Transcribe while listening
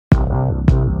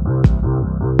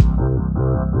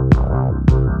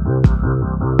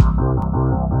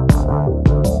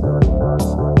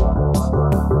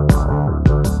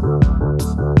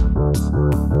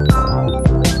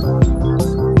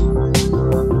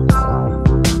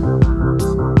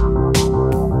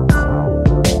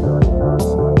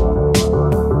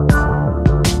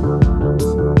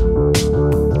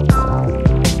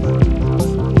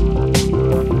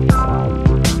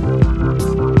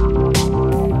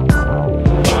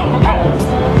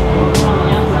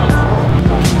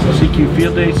CQ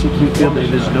Field Day. CQ Field Day.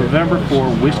 This is November 4,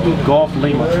 Whiskey Golf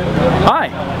Lima. Hi,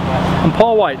 I'm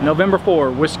Paul White, November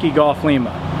 4, Whiskey Golf Lima.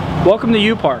 Welcome to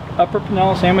U-Park, Upper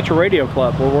Pinellas Amateur Radio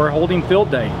Club, where we're holding Field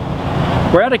Day.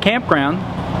 We're at a campground,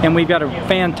 and we've got a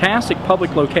fantastic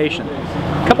public location.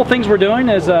 A couple things we're doing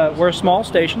is we're a small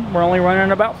station. We're only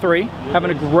running about 3,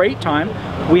 having a great time.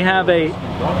 We have a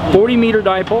 40-meter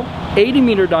dipole,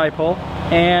 80-meter dipole,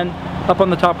 and up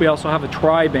on the top we also have a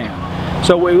tri-band.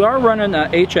 So we are running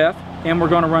HF, and we're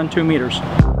going to run 2 meters.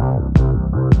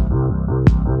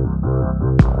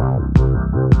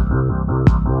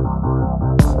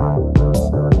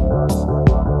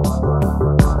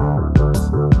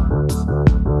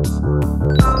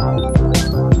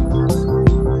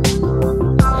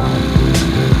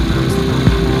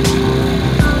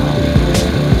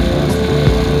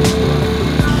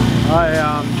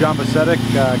 John Basetic,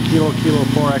 Kilo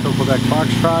 4 Echo Quebec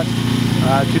Foxtrot.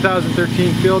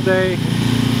 2013 Field Day.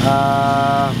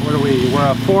 What are we? We're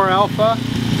a 4 Alpha,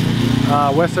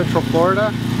 West Central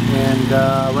Florida, and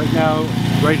right now,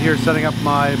 right here, setting up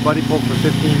my buddy pole for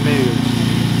 15 meters.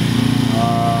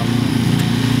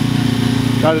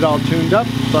 Got it all tuned up.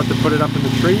 About to put it up in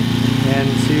the tree and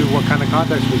see what kind of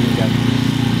context we can get.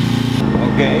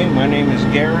 Okay, my name is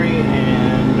Gary,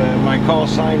 and my call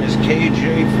sign is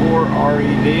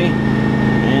KJ4RED,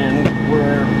 and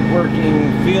we're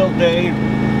working Field Day,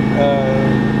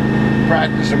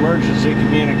 practice emergency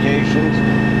communications,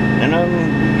 and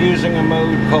I'm using a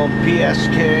mode called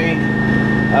PSK,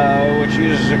 which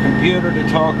uses a computer to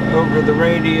talk over the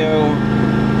radio.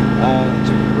 It's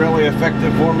a really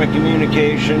effective form of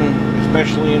communication,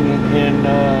 especially in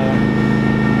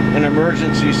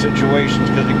emergency situations,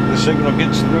 because the signal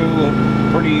gets through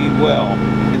pretty well.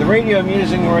 The radio I'm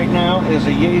using right now is a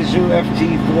Yaesu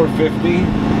FT450,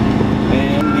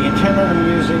 and the antenna I'm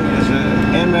using is a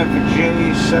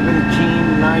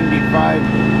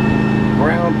MFJ1795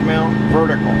 ground mount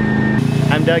vertical.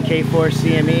 I'm Doug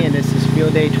K4CME, and this is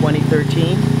Field Day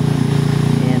 2013,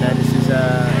 and this is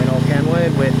in Old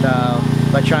Kenwood with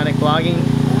electronic logging,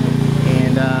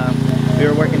 and we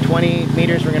were working 20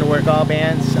 meters. We're going to work all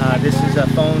bands. This is a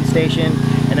phone station,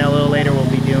 and then a little later we'll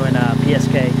be doing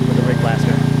PSK with a rig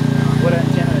blaster. What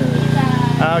antenna is it?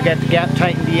 I've got the Gap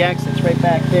Titan DX. It's right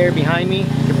back there behind me. You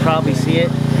can probably see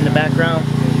it in the background.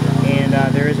 And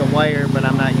there is a wire, but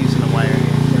I'm not using a wire.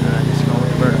 Just going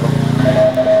with the vertical.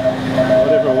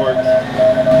 Whatever works.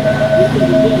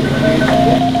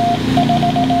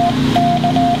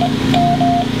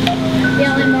 The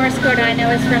only Morse code I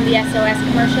know is from the SOS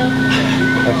commercial.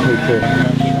 That's me too.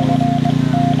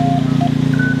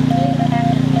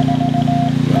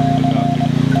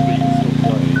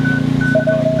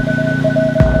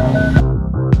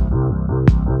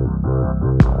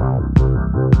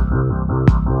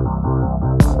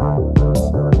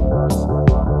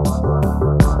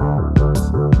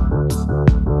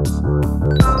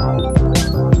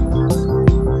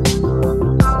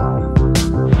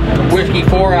 Whiskey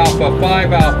 4 Alpha,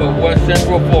 5 Alpha, West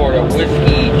Central Florida,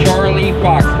 Whiskey Charlie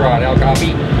Foxtrot, El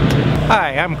copy.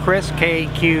 Hi, I'm Chris,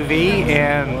 KQV,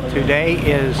 and today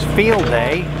is Field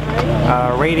Day.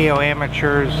 Radio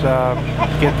amateurs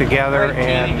get together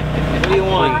and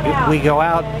we go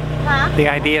out. The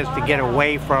idea is to get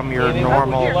away from your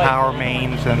normal power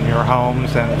mains and your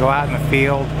homes and go out in the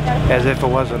field as if it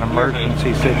was an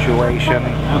emergency situation,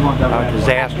 a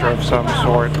disaster of some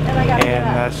sort,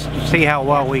 and see how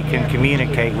well we can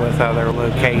communicate with other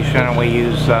location. And we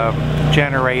use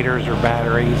generators or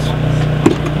batteries.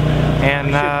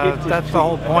 And that's the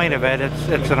whole point of it.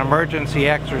 It's an emergency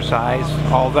exercise,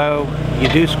 although you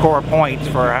do score points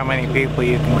for how many people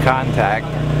you can contact.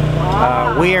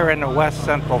 We are in the West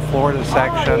Central Florida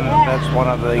section. That's one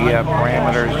of the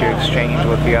parameters you exchange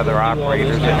with the other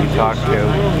operators that you talk to.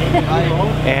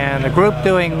 And the group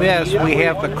doing this, we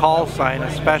have the call sign,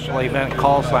 a special event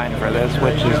call sign for this,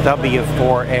 which is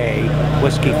W4A,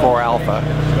 Whiskey 4 Alpha,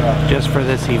 just for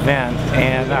this event.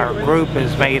 And our group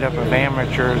is made up of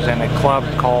amateurs in a club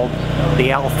called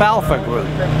the Alfalfa Group,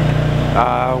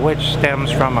 which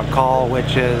stems from a call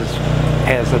which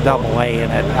has a double A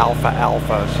in it, Alpha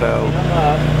Alpha. So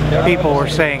people were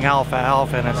saying Alpha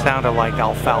Alpha and it sounded like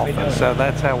alfalfa. So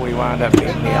that's how we wound up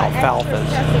being the Alfalfas.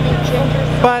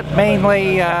 But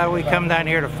mainly we come down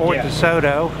here to Fort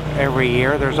DeSoto every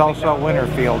year. There's also a winter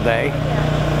field day.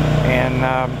 And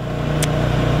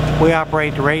we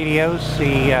operate the radios,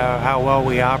 see how well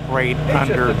we operate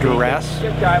under duress,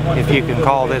 if you can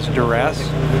call this duress.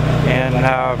 And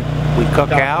we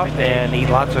cook out and eat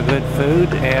lots of good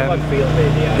food, and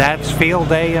that's field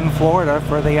day in Florida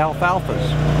for the alfalfas.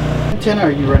 What antenna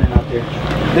are you running out there?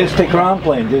 This is the ground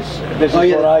plane. This is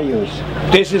what I use.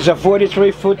 This is a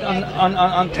 43-foot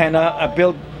antenna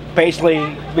built basically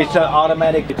with an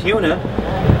automatic tuner.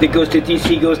 Because the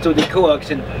DC goes to the coax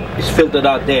and is filtered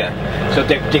out there. So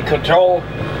the control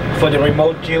for the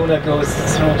remote tuner goes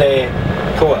through the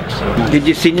coax. Did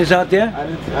you see this out there?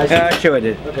 I showed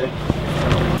it. Okay.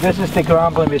 This is the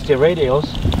ground plane with the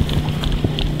radios.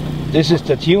 This is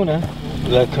the tuner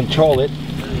that control it.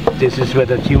 This is where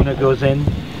the tuner goes in.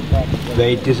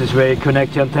 This is where you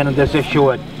connect the antenna. That's a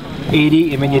short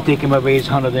 80, and when you take them away, it's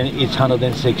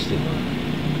 160.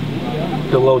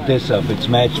 To load this up, it's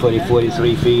matched for the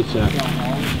 43 feet. So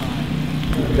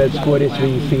that's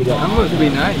 43 feet up. That must be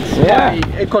nice. Yeah.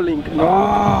 Echolink. No?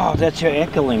 Oh, that's your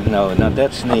Echolink. No,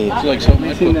 that's neat. It's like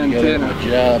something I put together in a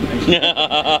job.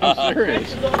 I'm serious.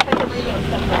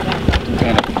 Some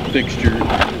kind of fixture.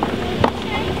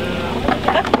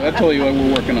 I tell you what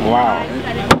we're working on. Wow.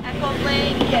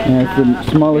 Yeah, it's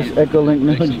the smallest Echolink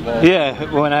node. Yeah,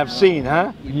 when I've seen,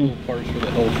 huh? We pull parts for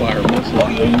the Hellfire missile. I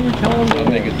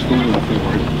make a tool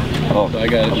for it. Oh, so I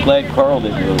got it. I'm glad Carl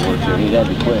didn't really work here. He had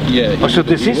to quit. Yeah. Oh, so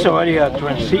this is already a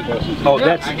transceiver. Oh,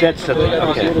 that's the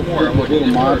okay.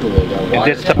 And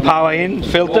that's the power in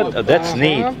filter. Oh, that's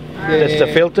neat. That's the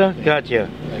filter. Gotcha.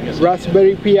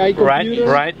 Raspberry Pi computer.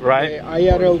 Right. The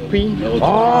ARRL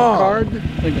card.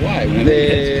 Why?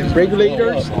 The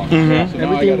regulators.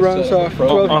 Everything runs off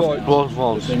 12 volts. 12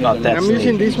 volts. Oh, that's I'm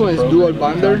using this one, it's dual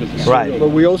bander. Right. But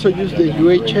we also use the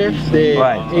UHF, the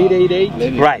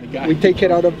 888. Right. We take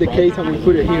it out of the case and we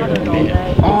put it here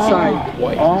inside.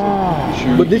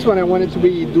 Oh. But this one I want it to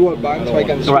be dual band so I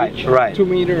can switch 2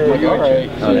 meter or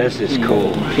UHF. Oh, this is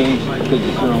cool.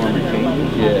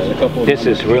 This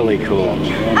is really cool.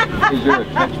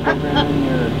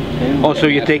 Oh, so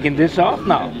you're taking this off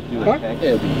now? What?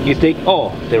 You take,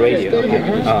 the radio.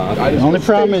 The only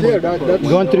problem is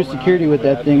going through security with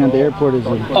that thing at the airport is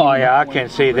Oh yeah, I can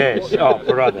see this. Oh,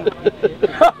 brother.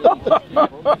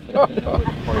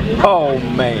 Oh,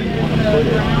 man.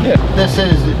 This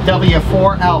is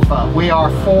W4 Alpha. We are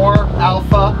 4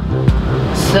 Alpha,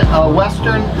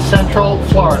 Western Central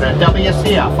Florida.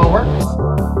 WCF, over.